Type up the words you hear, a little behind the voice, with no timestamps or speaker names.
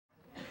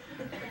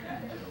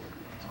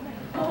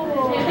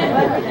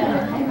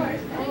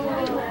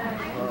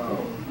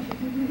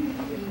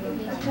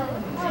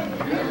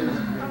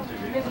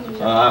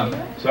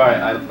Sorry,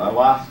 I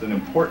lost an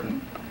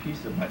important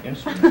piece of my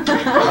instrument.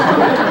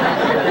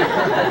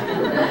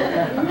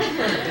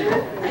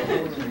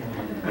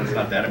 That's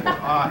not that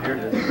important. Ah, here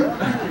it is.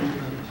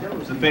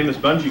 It's the famous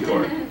bungee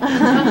cord.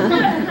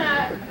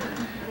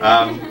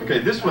 Okay,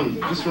 this one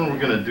we're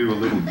going to do a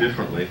little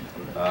differently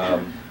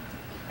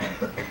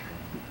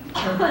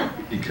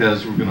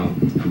because we're going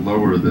to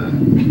lower the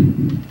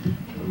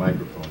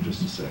microphone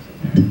just a second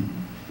here.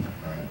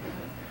 All right.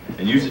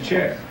 And use a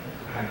chair.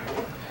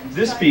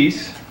 This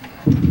piece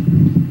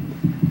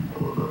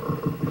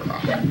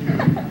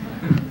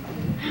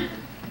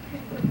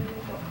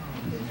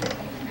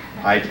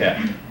high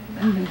tech.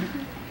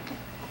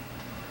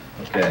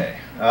 Okay.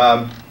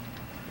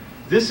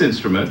 This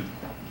instrument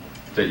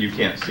that you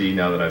can't see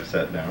now that I've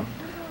sat down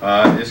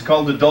is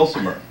called the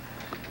Dulcimer,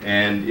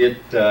 and it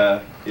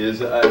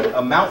is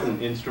a mountain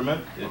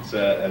instrument. It's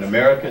an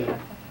American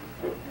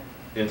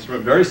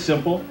instrument, very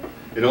simple.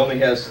 It only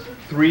has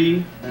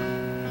 3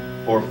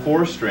 or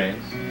 4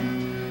 strings,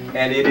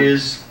 and it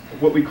is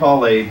what we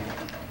call a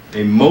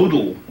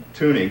modal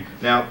tuning.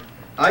 Now,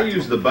 I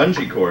use the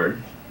bungee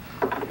cord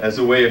as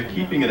a way of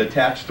keeping it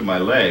attached to my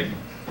leg.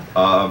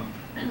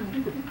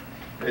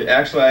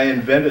 Actually, I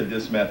invented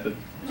this method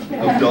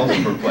of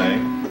dulcimer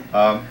playing.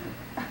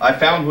 I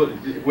found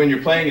when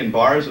you're playing in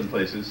bars and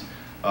places,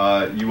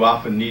 you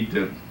often need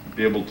to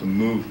be able to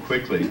move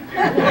quickly.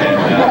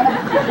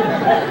 And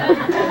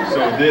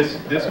so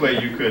this way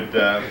you could, you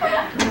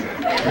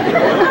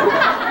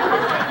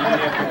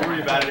didn't have to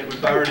worry about it, it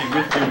was already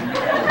with you.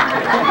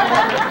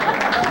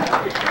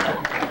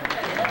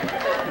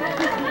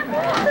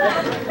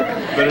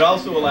 But it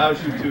also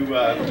allows you to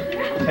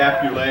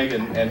tap your leg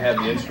and have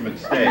the instrument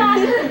stay.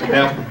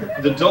 Now,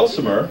 the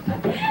dulcimer,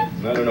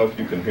 I don't know if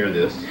you can hear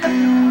this,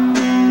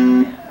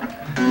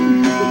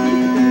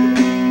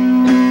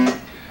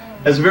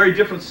 has a very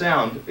different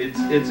sound.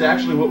 It's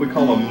actually what we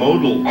call a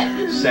modal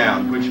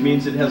sound, which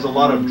means it has a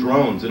lot of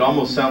drones. It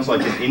almost sounds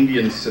like an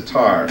Indian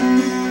sitar.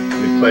 Let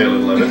me play a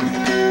little of it.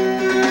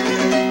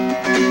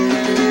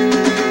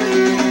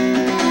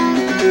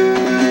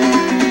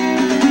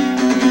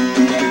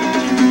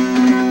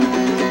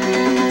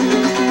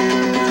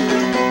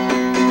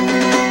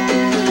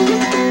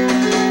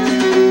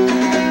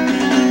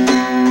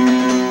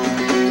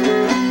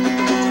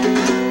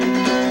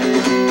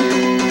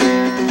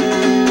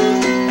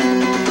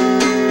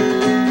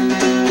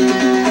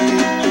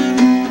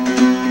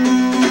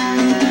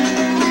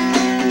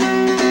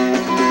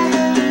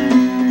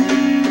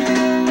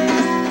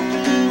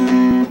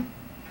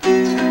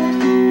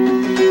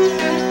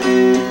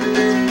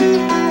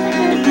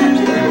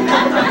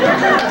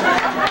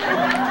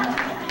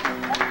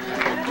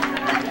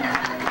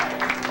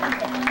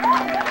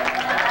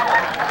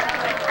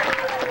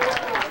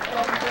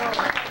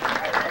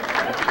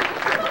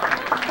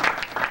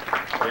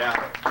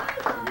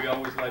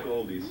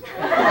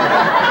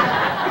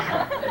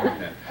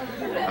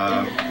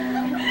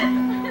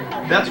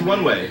 That's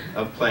one way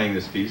of playing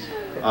this piece,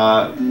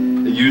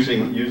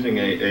 using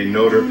a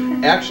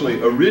noter. Actually,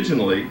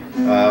 originally,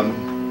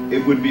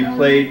 it would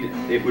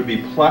be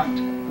plucked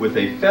with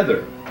a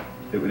feather.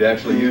 It would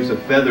actually use a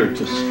feather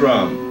to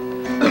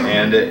strum,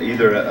 and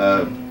either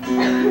a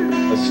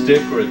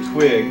stick or a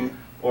twig,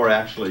 or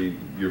actually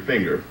your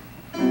finger.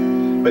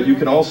 But you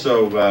can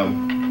also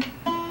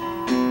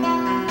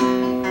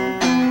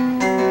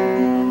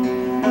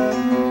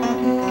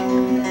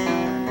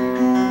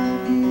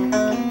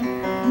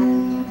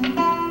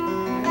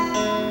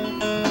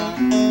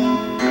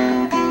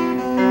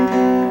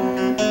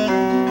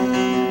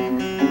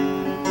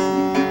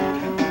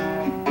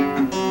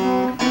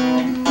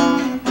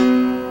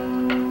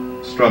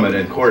strum it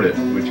and chord it,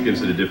 which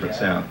gives it a different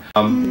sound.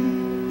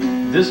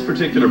 This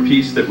particular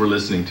piece that we're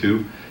listening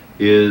to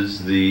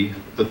is the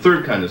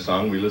third kind of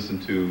song. We listen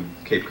to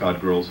Cape Cod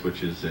Girls,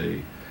 which is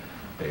a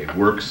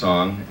work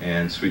song,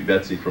 and Sweet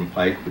Betsy from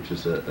Pike, which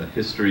is a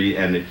history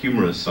and a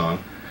humorous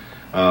song.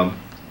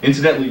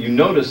 Incidentally, you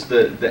notice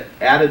the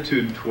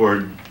attitude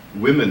toward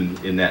women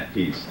in that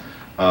piece.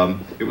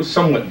 It was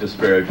somewhat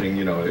disparaging,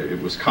 you know,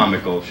 it was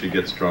comical. She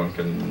gets drunk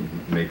and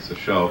makes a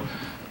show.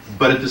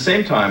 But at the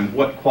same time,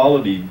 what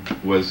quality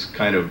was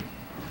kind of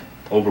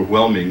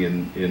overwhelming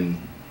in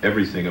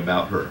everything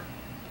about her?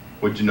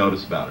 What'd you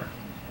notice about her?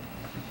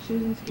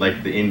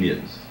 Like the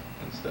Indians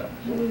and stuff.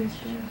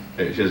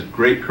 She has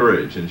great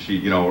courage, and she,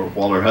 you know,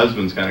 while her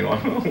husband's kind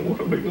of going, oh,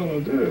 what are we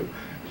going to do?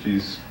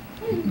 She's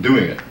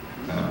doing it.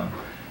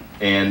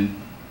 And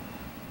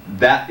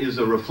that is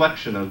a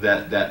reflection of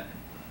that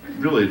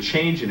really a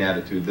change in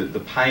attitude, that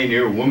the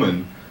pioneer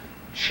woman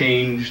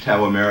changed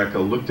how America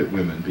looked at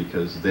women,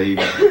 because they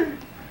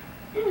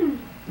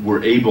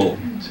were able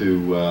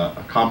to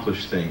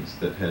accomplish things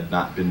that had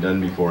not been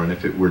done before, and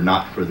if it were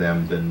not for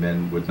them, then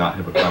men would not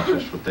have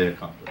accomplished what they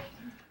accomplished.